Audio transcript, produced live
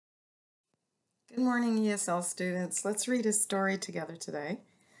Good morning, ESL students. Let's read a story together today.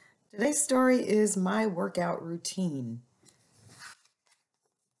 Today's story is My Workout Routine.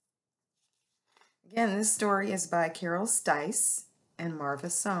 Again, this story is by Carol Stice and Marva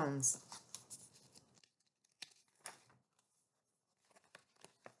Soames.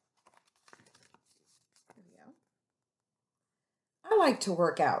 Here we go. I like to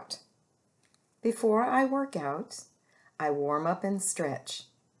work out. Before I work out, I warm up and stretch.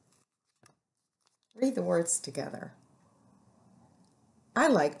 Read the words together. I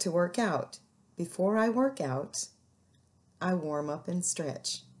like to work out. Before I work out, I warm up and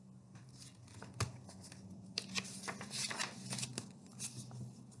stretch.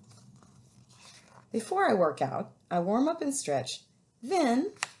 Before I work out, I warm up and stretch.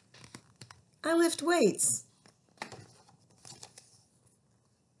 Then I lift weights.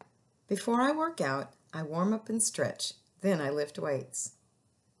 Before I work out, I warm up and stretch. Then I lift weights.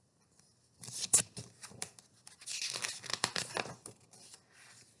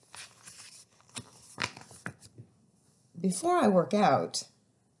 Before I work out,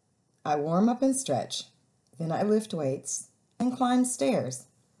 I warm up and stretch. Then I lift weights and climb stairs.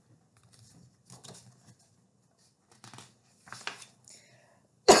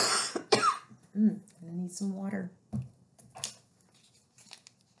 I need some water.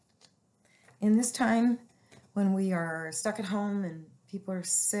 In this time when we are stuck at home and people are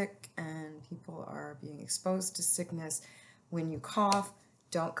sick and people are being exposed to sickness, when you cough,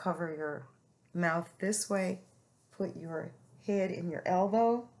 don't cover your mouth this way. Put your head in your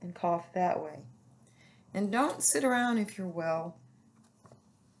elbow and cough that way. And don't sit around if you're well.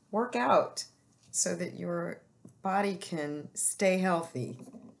 Work out so that your body can stay healthy.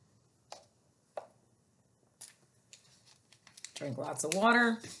 Drink lots of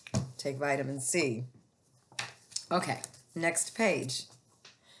water. Take vitamin C. Okay, next page.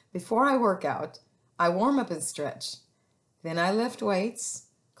 Before I work out, I warm up and stretch. Then I lift weights,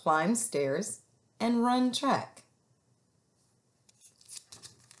 climb stairs, and run track.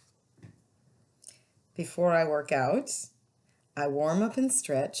 Before I work out, I warm up and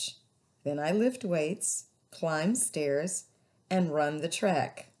stretch. Then I lift weights, climb stairs, and run the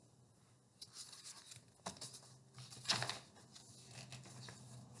track.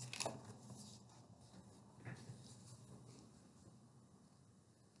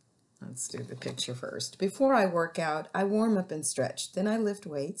 Let's do the picture first. Before I work out, I warm up and stretch. Then I lift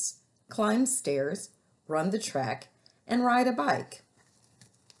weights, climb stairs, run the track, and ride a bike.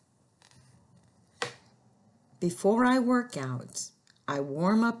 Before I work out, I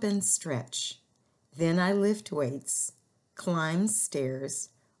warm up and stretch. Then I lift weights, climb stairs,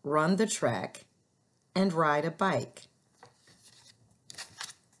 run the track, and ride a bike.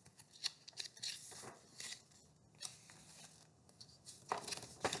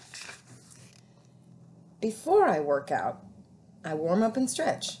 Before I work out, I warm up and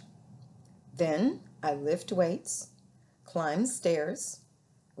stretch. Then I lift weights, climb stairs,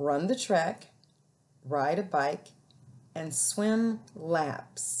 run the track, ride a bike, and swim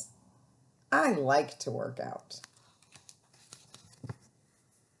laps. I like to work out.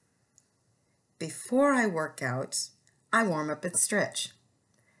 Before I work out, I warm up and stretch.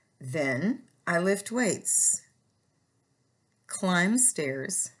 Then I lift weights, climb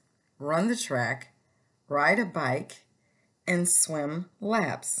stairs, run the track, ride a bike, and swim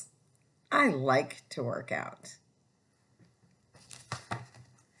laps. I like to work out.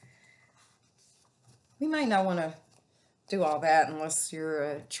 We might not want to do all that unless you're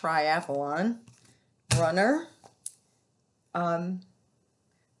a triathlon runner,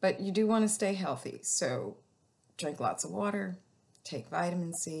 but you do want to stay healthy, so drink lots of water, take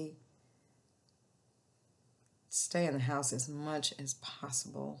vitamin C, stay in the house as much as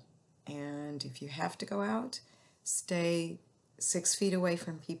possible, and if you have to go out, stay 6 feet away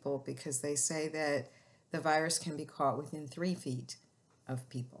from people because they say that the virus can be caught within 3 feet of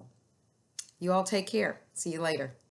people. You all take care. See you later.